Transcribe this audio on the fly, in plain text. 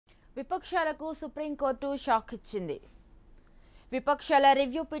విపక్షాలకు supreme court shock ఇచ్చింది. విపక్షాల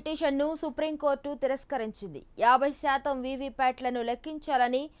review పిటిషన్ను సుప్రీంకోర్టు తిరస్కరించింది. 50% వీవీప్యాట్లను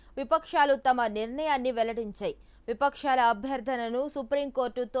లెక్కించాలని విపక్షాలు తమ నిర్ణయాన్ని వెల్లడించాయి. విపక్షాల అభ్యర్థనను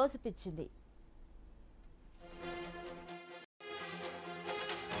సుప్రీంకోర్టు తోసిపుచ్చింది.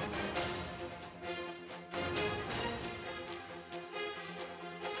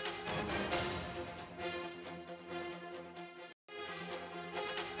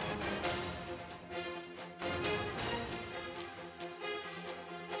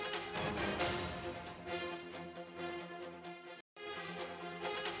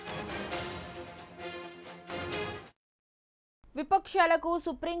 విపక్షాలకు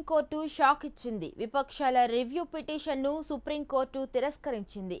సుప్రీంకోర్టు షాక్ ఇచ్చింది. విపక్షాల రివ్యూ పిటిషన్ను సుప్రీంకోర్టు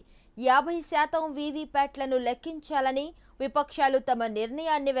తిరస్కరించింది. 50% వీవీప్యాట్లను లెక్కించాలని విపక్షాలు తమ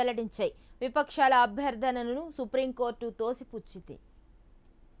నిర్ణయాన్ని వెల్లడించాయి. విపక్షాల అభ్యర్థనను సుప్రీంకోర్టు తోసిపుచ్చింది.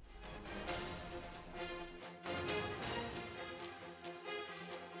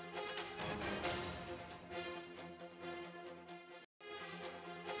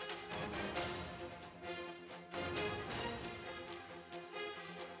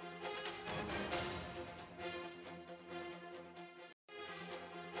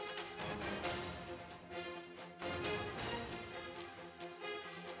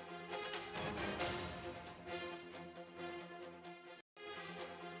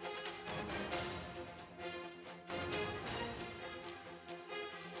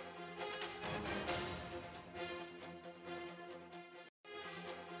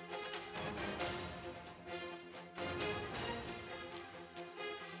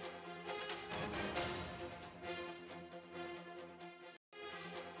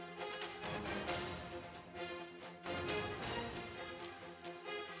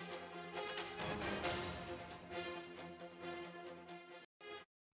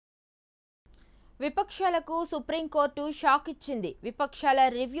 విపక్షాలకు సుప్రీంకోర్టు షాక్ ఇచ్చింది. విపక్షాల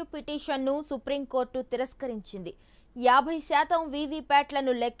రివ్యూ పిటిషన్ను సుప్రీంకోర్టు తిరస్కరించింది. 50%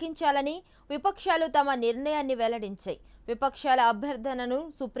 వీవీప్యాట్లను లెక్కించాలని విపక్షాలు తమ నిర్ణయాన్ని వెల్లడించాయి. విపక్షాల అభ్యర్థనను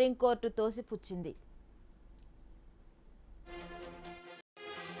సుప్రీంకోర్టు తోసిపుచ్చింది.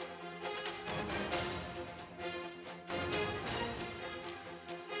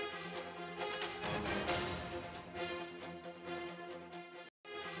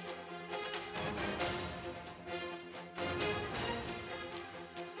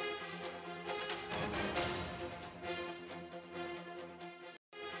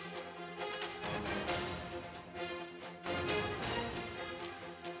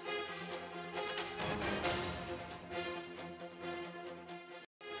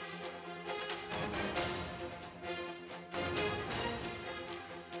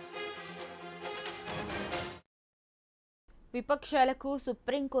 విపక్షాలకు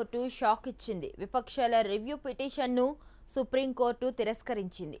సుప్రీంకోర్టు షాక్ ఇచ్చింది. విపక్షాల రివ్యూ పిటిషన్ను సుప్రీంకోర్టు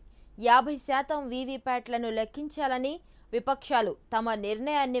తిరస్కరించింది. 50% వీవీప్యాట్లను లెక్కించాలని విపక్షాలు తమ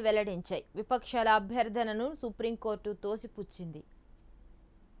నిర్ణయాన్ని వెల్లడించాయి. విపక్షాల అభ్యర్థనను సుప్రీంకోర్టు తోసిపుచ్చింది.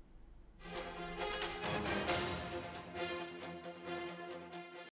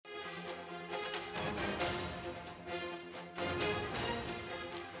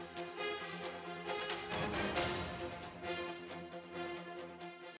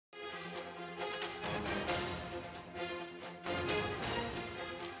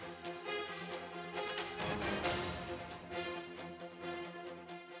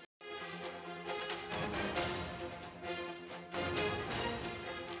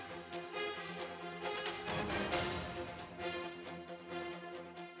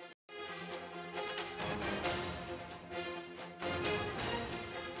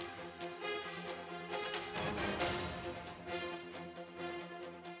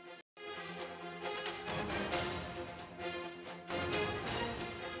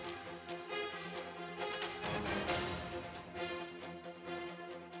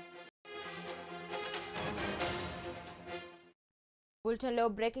 బులెటిన్లో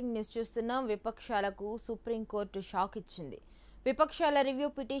బ్రేకింగ్ న్యూస్ చూస్తున్నాం. విపక్షాలకు సుప్రీంకోర్టు షాక్ ఇచ్చింది. విపక్షాల రివ్యూ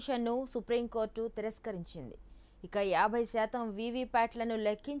పిటిషన్ను సుప్రీంకోర్టు తిరస్కరించింది. ఇక 50% వీవీప్యాట్లను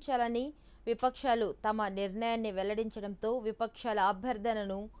లెక్కించాలని విపక్షాలు తమ నిర్ణయాన్ని వెల్లడించడంతో విపక్షాల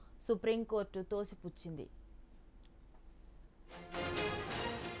అభ్యర్థనను సుప్రీంకోర్టు తోసిపుచ్చింది.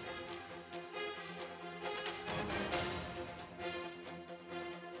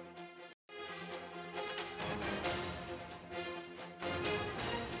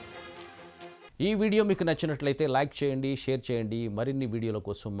 ఈ వీడియో మీకు నచ్చినట్లయితే లైక్ చేయండి, షేర్ చేయండి. మరిన్ని వీడియోల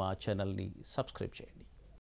కోసం మా ఛానల్ని సబ్స్క్రైబ్ చేయండి.